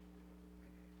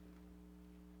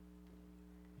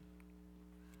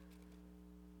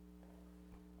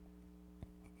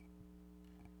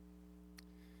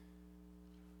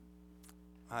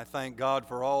I thank God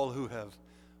for all who have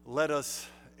led us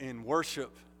in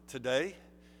worship today.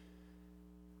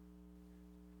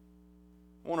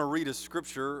 I want to read a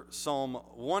scripture, Psalm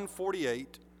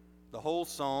 148, the whole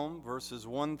psalm, verses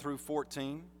 1 through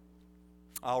 14.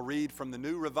 I'll read from the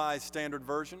New Revised Standard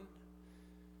Version.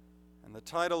 And the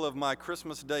title of my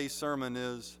Christmas Day sermon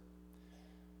is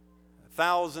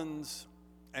Thousands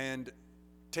and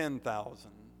 10,000s.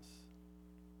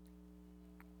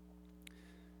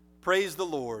 Praise the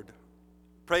Lord.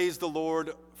 Praise the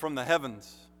Lord from the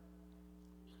heavens.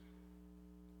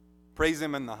 Praise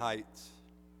Him in the heights.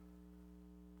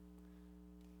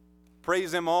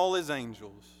 Praise Him, all His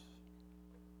angels.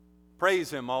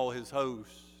 Praise Him, all His host.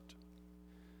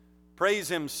 Praise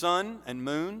Him, sun and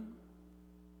moon.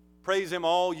 Praise Him,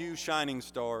 all you shining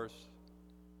stars.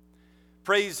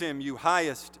 Praise Him, you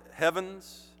highest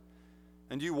heavens,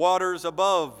 and you waters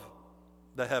above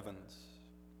the heavens.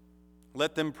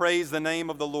 Let them praise the name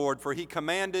of the Lord, for He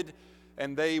commanded,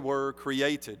 and they were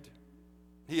created.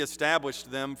 He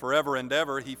established them forever and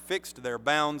ever. He fixed their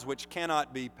bounds, which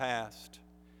cannot be passed.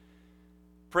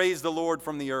 Praise the Lord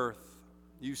from the earth,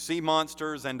 you sea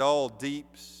monsters and all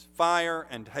deeps, fire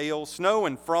and hail, snow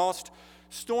and frost,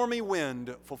 stormy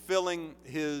wind fulfilling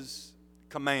His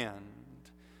command,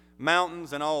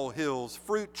 mountains and all hills,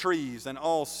 fruit trees and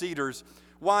all cedars,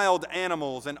 wild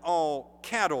animals and all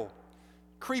cattle,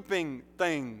 creeping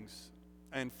things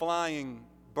and flying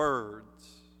birds,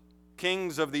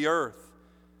 kings of the earth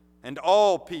and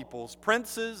all peoples,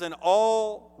 princes and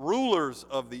all rulers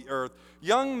of the earth,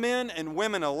 young men and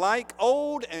women alike,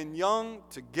 old and young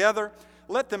together.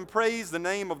 Let them praise the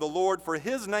name of the Lord, for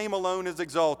His name alone is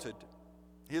exalted.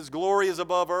 His glory is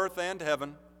above earth and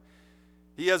heaven.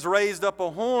 He has raised up a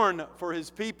horn for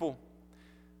His people,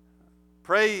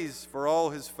 praise for all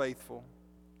His faithful.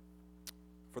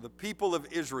 For the people of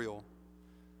Israel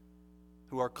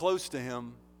who are close to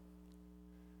Him,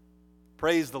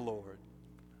 praise the Lord.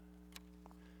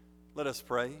 Let us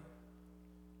pray.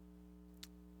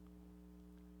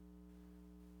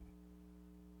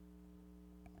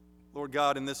 Lord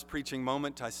God, in this preaching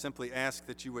moment, I simply ask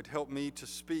that You would help me to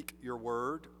speak Your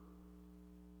word.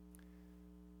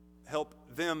 Help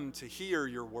them to hear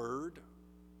Your word.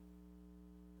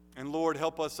 And Lord,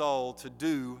 help us all to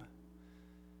do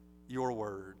Your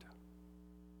word.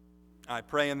 I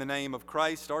pray in the name of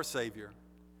Christ our Savior.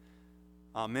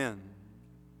 Amen.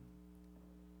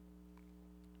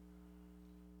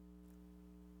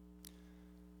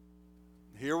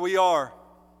 Here we are,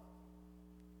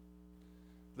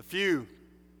 the few,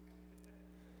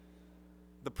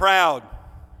 the proud,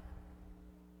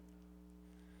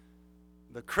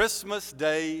 the Christmas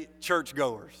Day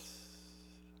churchgoers.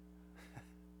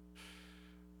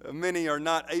 Many are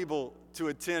not able to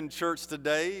attend church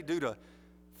today due to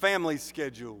family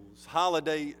schedules,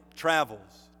 holiday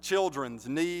travels, children's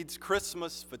needs,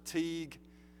 Christmas fatigue,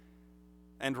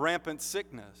 and rampant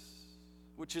sickness,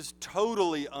 which is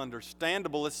totally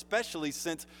understandable, especially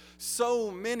since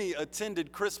so many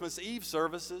attended Christmas Eve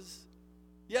services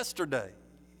yesterday.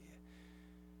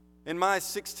 In my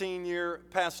 16-year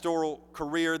pastoral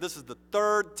career, this is the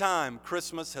third time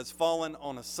Christmas has fallen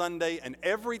on a Sunday, and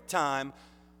every time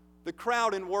the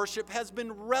crowd in worship has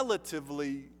been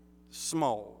relatively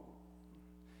small.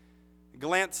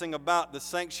 Glancing about the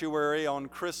sanctuary on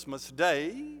Christmas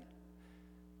Day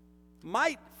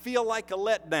might feel like a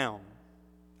letdown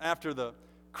after the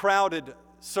crowded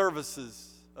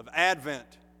services of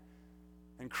Advent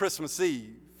and Christmas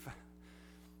Eve.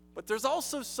 But there's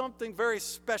also something very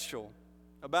special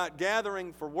about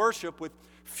gathering for worship with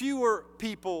fewer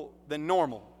people than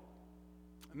normal.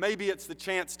 Maybe it's the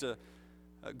chance to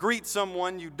greet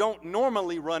someone you don't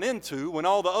normally run into when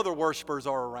all the other worshipers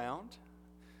are around.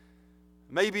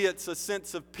 Maybe it's a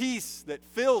sense of peace that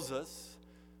fills us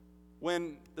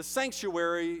when the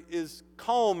sanctuary is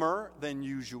calmer than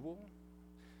usual.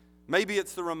 Maybe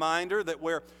it's the reminder that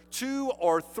where 2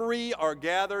 or 3 are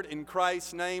gathered in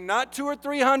Christ's name, not 2 or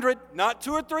 300, not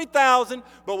 2 or 3,000,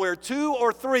 but where 2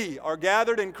 or 3 are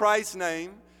gathered in Christ's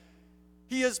name,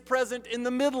 He is present in the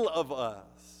middle of us.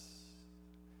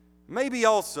 Maybe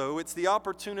also it's the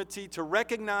opportunity to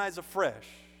recognize afresh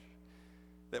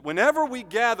that whenever we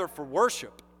gather for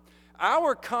worship,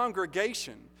 our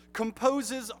congregation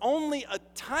composes only a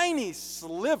tiny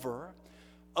sliver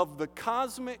of the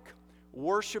cosmic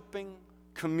worshiping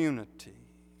community.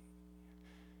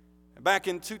 Back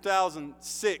in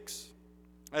 2006,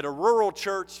 at a rural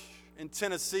church in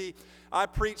Tennessee, I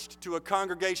preached to a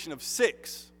congregation of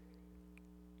 6.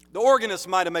 The organist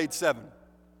might have made 7.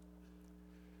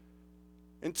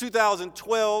 In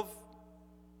 2012,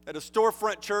 at a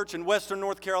storefront church in western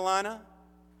North Carolina,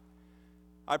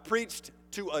 I preached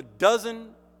to a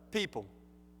dozen people.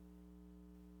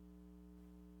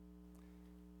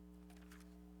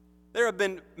 There have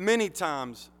been many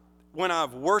times when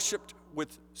I've worshiped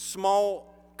with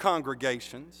small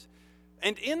congregations,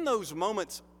 and in those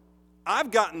moments,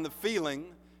 I've gotten the feeling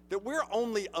that we're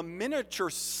only a miniature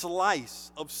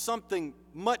slice of something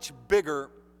much bigger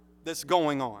that's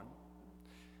going on.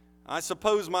 I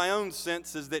suppose my own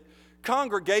sense is that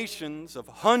congregations of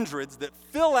hundreds that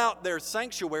fill out their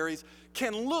sanctuaries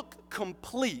can look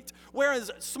complete,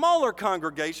 whereas smaller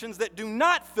congregations that do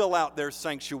not fill out their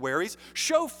sanctuaries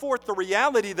show forth the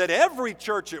reality that every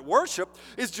church at worship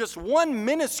is just one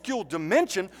minuscule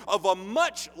dimension of a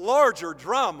much larger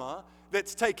drama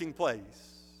that's taking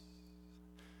place.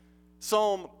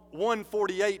 Psalm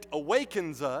 148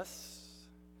 awakens us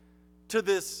to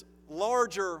this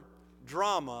larger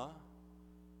drama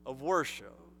of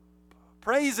worship.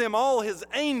 Praise Him, all His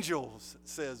angels,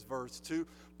 says verse 2.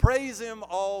 Praise Him,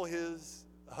 all His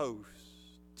host.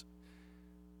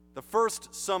 The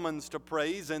first summons to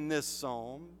praise in this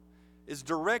psalm is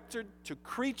directed to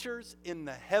creatures in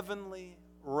the heavenly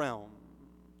realm.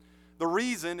 The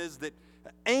reason is that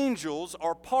angels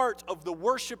are part of the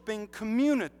worshiping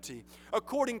community.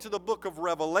 According to the book of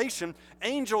Revelation,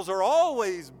 angels are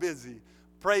always busy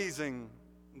praising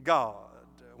God.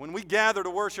 When we gather to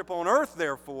worship on earth,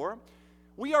 therefore,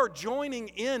 we are joining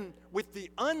in with the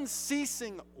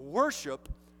unceasing worship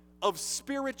of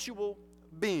spiritual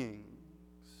beings.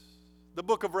 The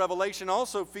book of Revelation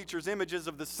also features images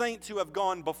of the saints who have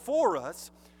gone before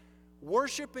us,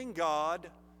 worshiping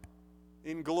God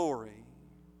in glory.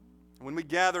 When we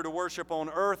gather to worship on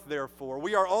earth, therefore,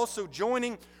 we are also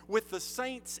joining with the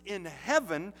saints in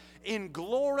heaven in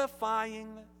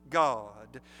glorifying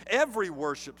God. Every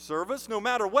worship service, no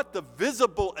matter what the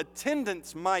visible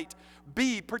attendance might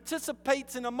be,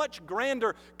 participates in a much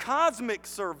grander cosmic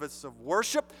service of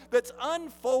worship that's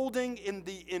unfolding in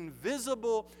the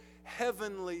invisible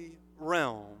heavenly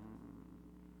realm.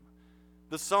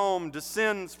 The psalm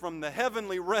descends from the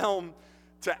heavenly realm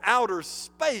to outer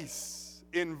space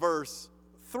in verse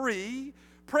 3.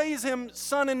 Praise Him,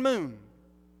 sun and moon.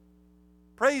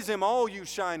 Praise Him, all you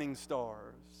shining stars.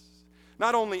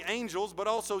 Not only angels, but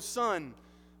also sun,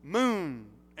 moon,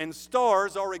 and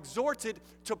stars are exhorted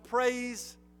to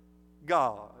praise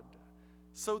God,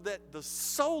 so that the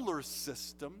solar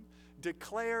system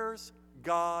declares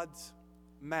God's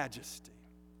majesty.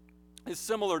 It's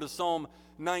similar to Psalm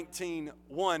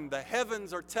 19:1. The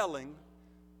heavens are telling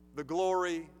the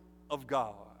glory of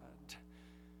God.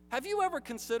 Have you ever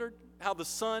considered how the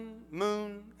sun,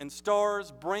 moon, and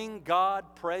stars bring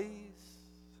God praise?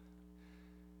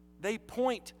 They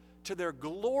point to their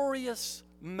glorious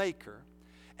Maker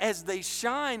as they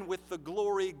shine with the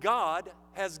glory God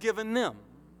has given them.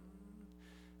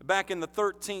 Back in the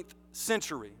 13th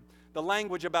century, the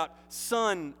language about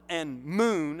sun and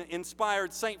moon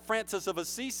inspired St. Francis of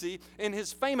Assisi in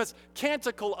his famous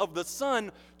Canticle of the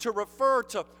Sun to refer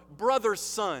to brother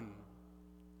sun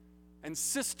and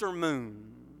sister moon.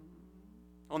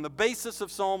 On the basis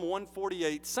of Psalm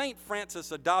 148, St.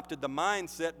 Francis adopted the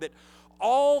mindset that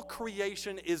all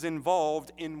creation is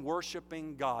involved in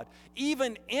worshiping God.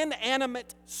 Even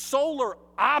inanimate solar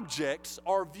objects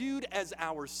are viewed as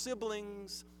our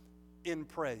siblings in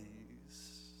praise.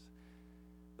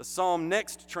 The psalm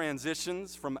next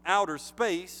transitions from outer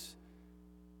space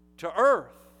to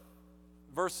earth.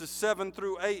 Verses 7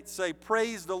 through 8 say,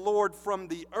 Praise the Lord from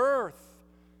the earth,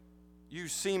 you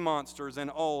sea monsters and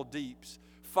all deeps,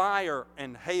 fire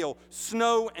and hail,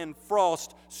 snow and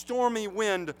frost, stormy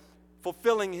wind,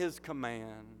 fulfilling His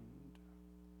command.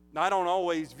 Now, I don't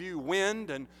always view wind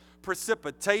and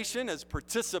precipitation as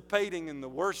participating in the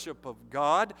worship of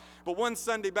God, but one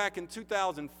Sunday back in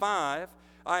 2005,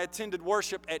 I attended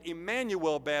worship at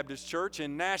Emmanuel Baptist Church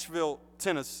in Nashville,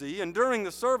 Tennessee, and during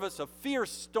the service, a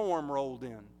fierce storm rolled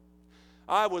in.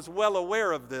 I was well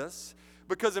aware of this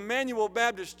because Emmanuel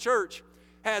Baptist Church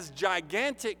has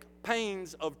gigantic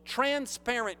panes of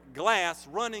transparent glass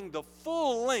running the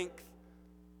full length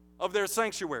of their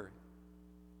sanctuary.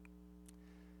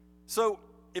 So,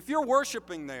 if you're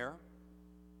worshiping there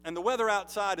and the weather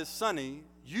outside is sunny,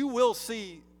 you will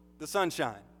see the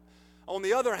sunshine. On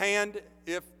the other hand,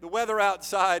 if the weather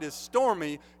outside is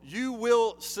stormy, you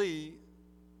will see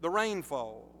the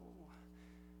rainfall.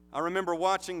 I remember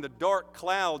watching the dark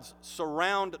clouds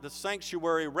surround the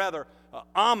sanctuary rather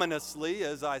ominously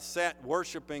as I sat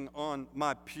worshiping on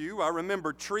my pew. I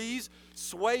remember trees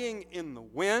swaying in the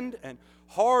wind and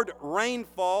hard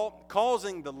rainfall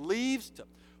causing the leaves to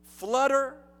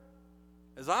flutter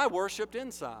as I worshiped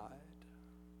inside.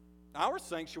 Our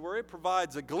sanctuary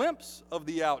provides a glimpse of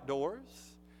the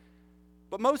outdoors,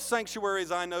 But most sanctuaries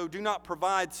I know do not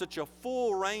provide such a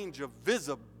full range of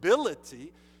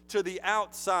visibility to the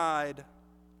outside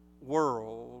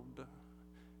world.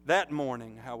 That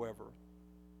morning, however,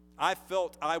 I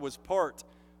felt I was part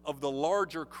of the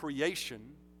larger creation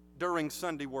during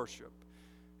Sunday worship.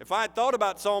 If I had thought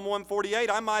about Psalm 148,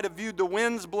 I might have viewed the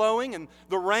winds blowing and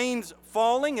the rains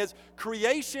falling as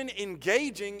creation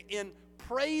engaging in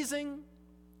praising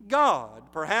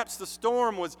God. Perhaps the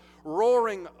storm was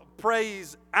roaring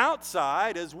praise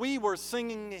outside as we were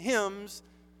singing hymns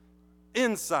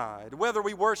inside. Whether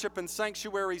we worship in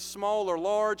sanctuaries small or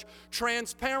large,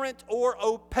 transparent or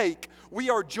opaque, we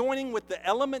are joining with the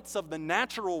elements of the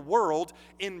natural world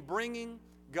in bringing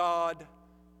God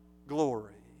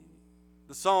glory.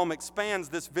 The psalm expands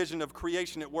this vision of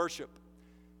creation at worship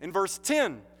in verse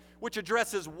 10, which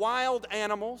addresses wild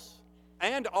animals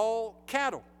and all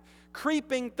cattle,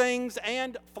 creeping things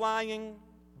and flying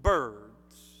birds.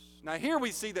 Now here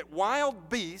we see that wild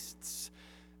beasts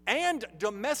and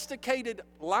domesticated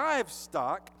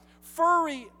livestock,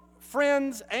 furry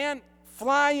friends, and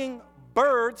flying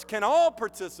birds can all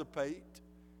participate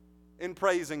in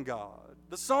praising God.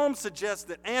 The psalm suggests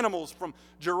that animals from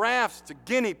giraffes to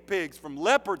guinea pigs, from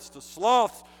leopards to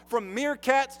sloths, from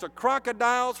meerkats to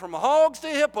crocodiles, from hogs to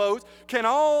hippos, can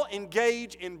all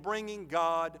engage in bringing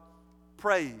God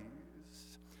praise.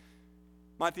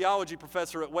 My theology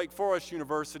professor at Wake Forest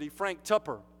University, Frank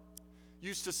Tupper,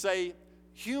 used to say,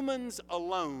 humans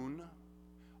alone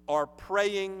are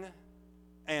praying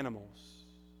animals.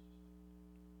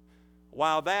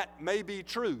 While that may be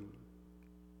true,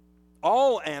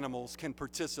 all animals can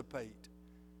participate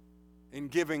in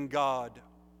giving God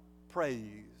praise.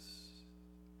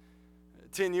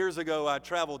 10 years ago, I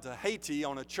traveled to Haiti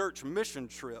on a church mission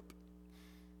trip.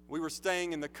 We were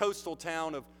staying in the coastal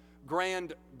town of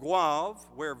Grand Goave,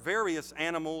 where various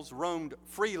animals roamed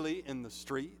freely in the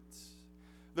streets.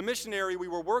 The missionary we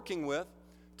were working with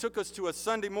took us to a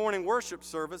Sunday morning worship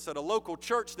service at a local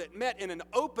church that met in an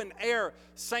open-air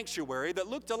sanctuary that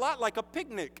looked a lot like a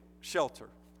picnic shelter.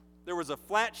 There was a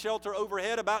flat shelter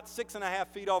overhead about 6.5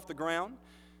 feet off the ground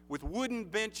with wooden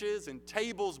benches and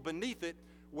tables beneath it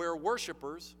where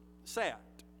worshipers sat.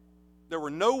 There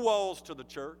were no walls to the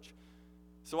church,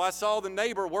 so I saw the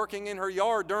neighbor working in her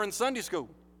yard during Sunday school.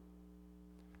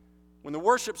 When the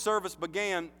worship service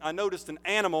began, I noticed an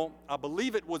animal, I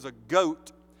believe it was a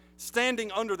goat,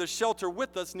 standing under the shelter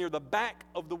with us near the back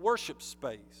of the worship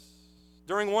space.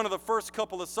 During one of the first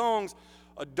couple of songs,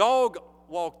 a dog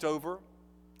walked over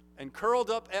and curled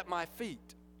up at my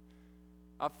feet.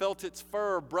 I felt its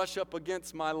fur brush up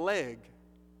against my leg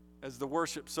as the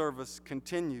worship service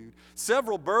continued.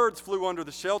 Several birds flew under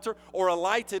the shelter or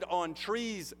alighted on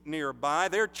trees nearby.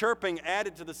 Their chirping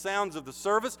added to the sounds of the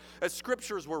service as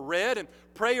scriptures were read and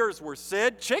prayers were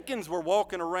said. Chickens were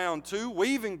walking around too,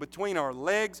 weaving between our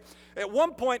legs. At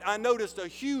one point, I noticed a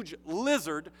huge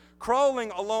lizard crawling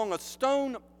along a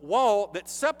stone wall that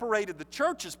separated the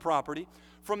church's property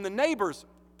from the neighbor's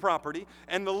property,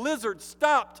 and the lizard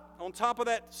stopped on top of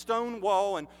that stone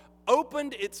wall and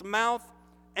opened its mouth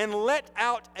and let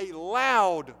out a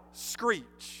loud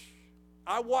screech.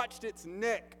 I watched its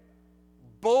neck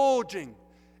bulging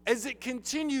as it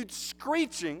continued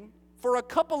screeching for a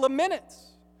couple of minutes.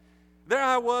 There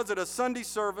I was at a Sunday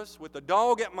service with a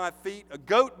dog at my feet, a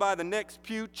goat by the next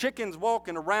pew, chickens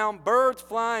walking around, birds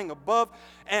flying above,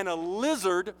 and a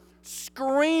lizard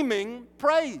screaming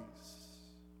praise.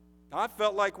 I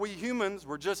felt like we humans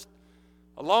were just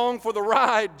along for the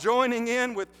ride, joining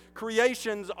in with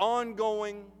creation's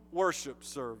ongoing worship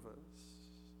service.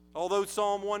 Although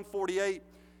Psalm 148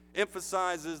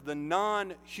 emphasizes the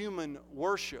non-human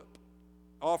worship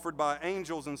offered by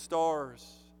angels and stars,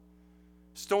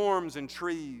 storms and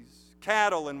trees,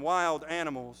 cattle and wild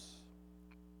animals,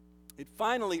 it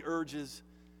finally urges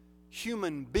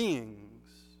human beings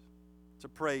to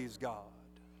praise God.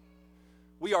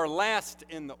 We are last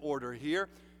in the order here,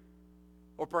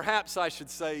 or perhaps I should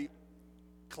say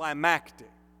climactic.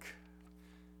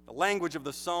 The language of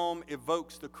the psalm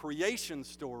evokes the creation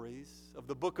stories of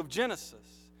the book of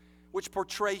Genesis, which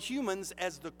portray humans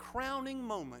as the crowning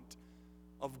moment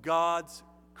of God's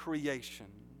creation.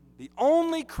 The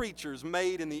only creatures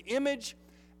made in the image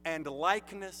and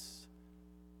likeness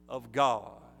of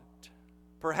God.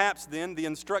 Perhaps then the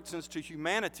instructions to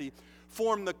humanity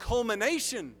form the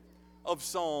culmination of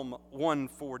Psalm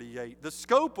 148. The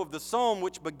scope of the psalm,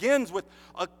 which begins with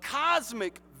a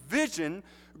cosmic vision,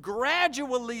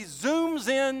 gradually zooms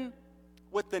in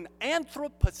with an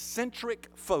anthropocentric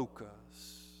focus.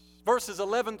 Verses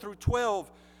 11 through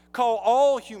 12 call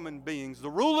all human beings, the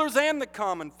rulers and the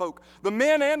common folk, the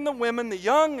men and the women, the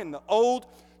young and the old,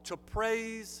 to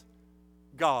praise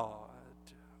God.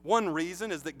 One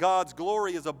reason is that God's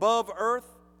glory is above earth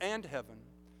and heaven,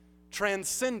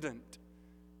 transcendent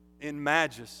in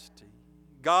majesty.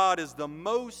 God is the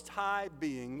most high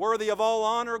being, worthy of all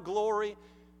honor, glory,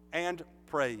 and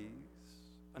praise.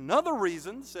 Another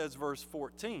reason, says verse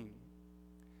 14,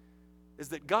 is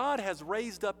that God has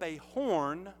raised up a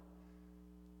horn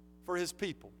for His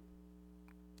people.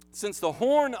 Since the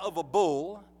horn of a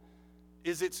bull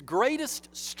is its greatest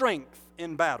strength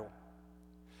in battle,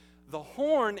 the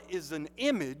horn is an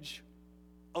image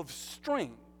of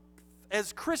strength.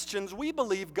 As Christians, we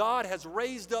believe God has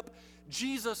raised up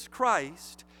Jesus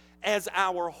Christ as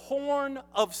our horn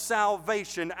of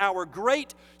salvation, our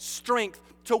great strength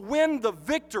to win the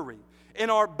victory in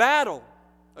our battle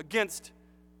against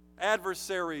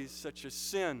adversaries such as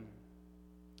sin,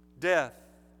 death,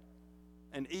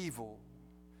 and evil.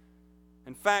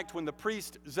 In fact, when the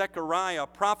priest Zechariah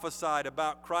prophesied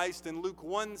about Christ in Luke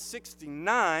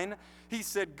 1:69, he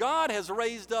said, God has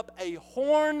raised up a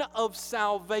horn of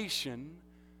salvation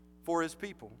for His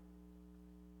people.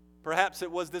 Perhaps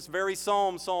it was this very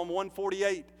psalm, Psalm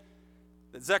 148,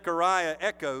 that Zechariah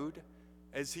echoed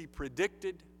as he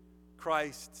predicted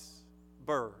Christ's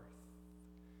birth.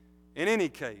 In any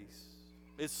case,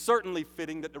 it's certainly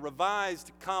fitting that the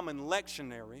Revised Common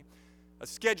Lectionary, a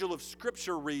schedule of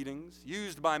scripture readings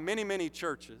used by many, many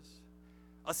churches,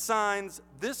 assigns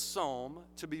this psalm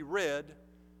to be read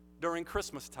during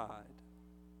Christmastide.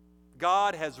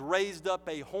 God has raised up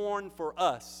a horn for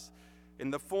us in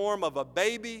the form of a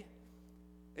baby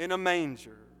in a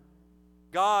manger.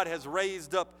 God has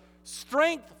raised up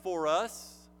strength for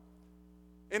us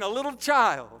in a little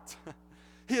child.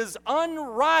 His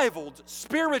unrivaled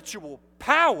spiritual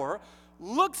power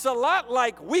looks a lot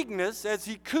like weakness as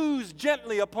He coos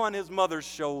gently upon His mother's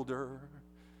shoulder.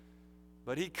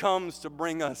 But He comes to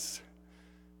bring us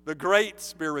the great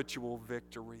spiritual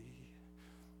victory.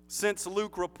 Since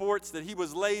Luke reports that He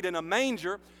was laid in a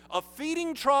manger, a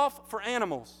feeding trough for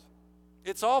animals,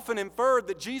 it's often inferred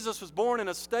that Jesus was born in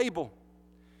a stable.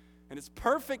 And it's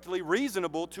perfectly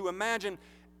reasonable to imagine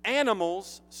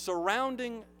animals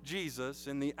surrounding Jesus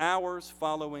in the hours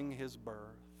following His birth.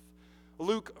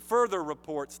 Luke further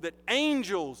reports that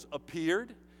angels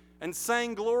appeared and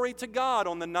sang glory to God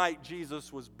on the night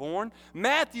Jesus was born.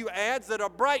 Matthew adds that a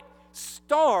bright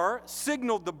star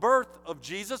signaled the birth of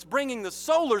Jesus, bringing the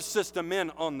solar system in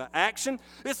on the action.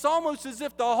 It's almost as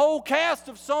if the whole cast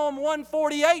of Psalm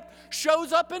 148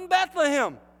 shows up in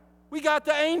Bethlehem. We got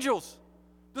the angels,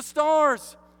 the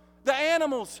stars, the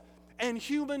animals, and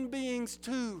human beings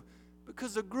too,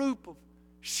 because a group of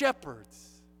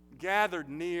shepherds gathered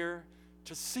near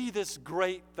to see this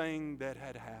great thing that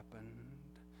had happened.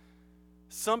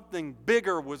 Something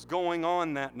bigger was going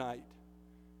on that night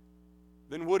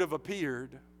than would have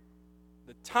appeared.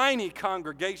 The tiny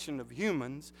congregation of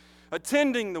humans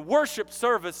attending the worship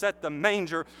service at the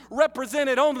manger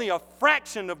represented only a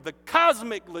fraction of the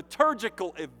cosmic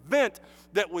liturgical event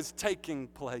that was taking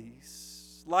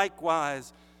place.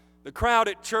 Likewise, the crowd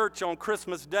at church on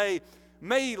Christmas Day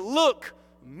may look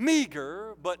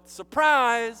meager, but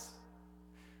surprise,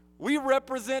 we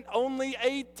represent only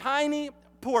a tiny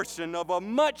portion of a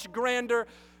much grander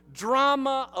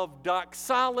drama of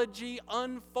doxology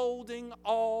unfolding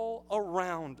all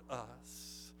around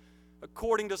us.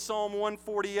 According to Psalm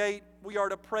 148, we are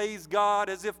to praise God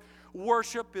as if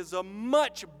worship is a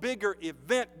much bigger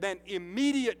event than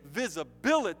immediate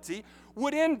visibility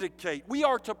would indicate. We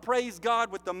are to praise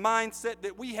God with the mindset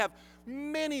that we have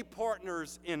many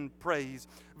partners in praise,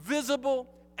 visible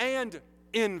and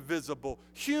invisible,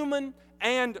 human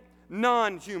and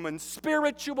non-human,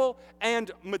 spiritual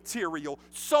and material,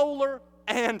 solar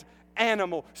and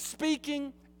animal,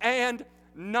 speaking and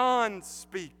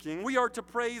non-speaking. We are to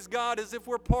praise God as if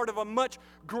we're part of a much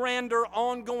grander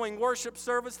ongoing worship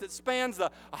service that spans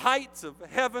the heights of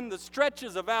heaven, the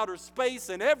stretches of outer space,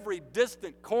 and every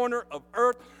distant corner of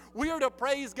earth. We are to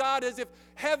praise God as if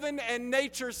heaven and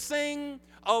nature sing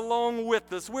along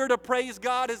with us. We're to praise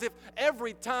God as if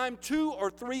every time 2 or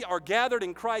 3 are gathered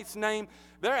in Christ's name,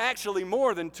 there are actually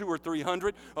more than 200 or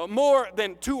 300, more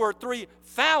than 2,000 or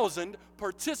 3,000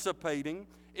 participating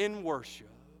in worship.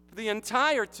 The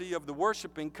entirety of the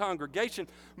worshiping congregation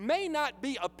may not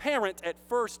be apparent at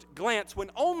first glance when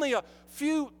only a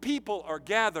few people are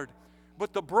gathered,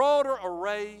 but the broader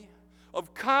array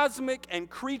of cosmic and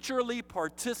creaturely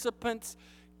participants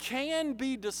can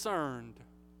be discerned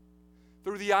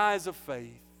through the eyes of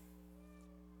faith.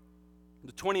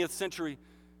 The 20th century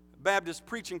Baptist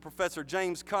preaching professor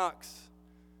James Cox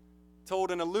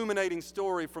told an illuminating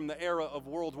story from the era of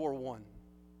World War I.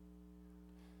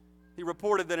 He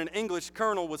reported that an English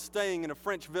colonel was staying in a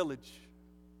French village.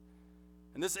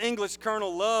 And this English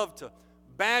colonel loved to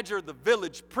badger the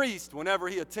village priest whenever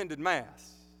he attended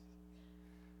Mass.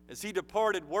 As he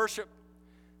departed worship,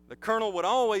 the colonel would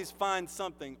always find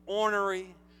something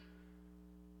ornery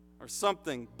or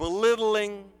something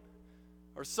belittling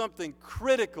or something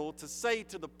critical to say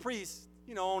to the priest,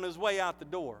 on his way out the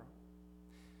door.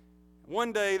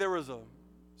 One day there was a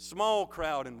small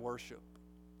crowd in worship,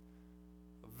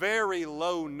 a very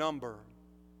low number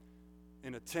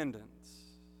in attendance.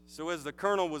 So as the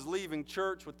colonel was leaving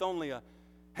church with only a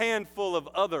handful of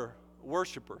other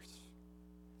worshipers,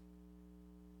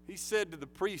 he said to the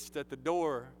priest at the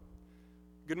door,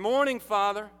 "Good morning,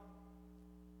 Father."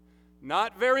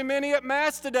 "Not very many at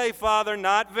Mass today, Father,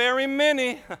 not very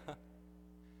many."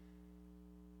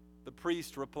 The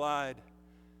priest replied,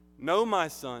 "No, my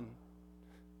son,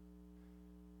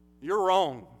 you're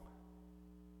wrong.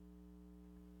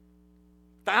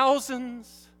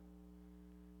 Thousands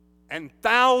and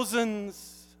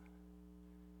thousands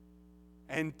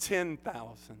and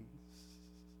 10,000.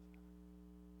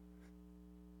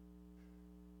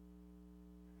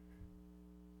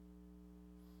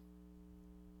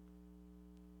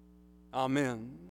 Amen.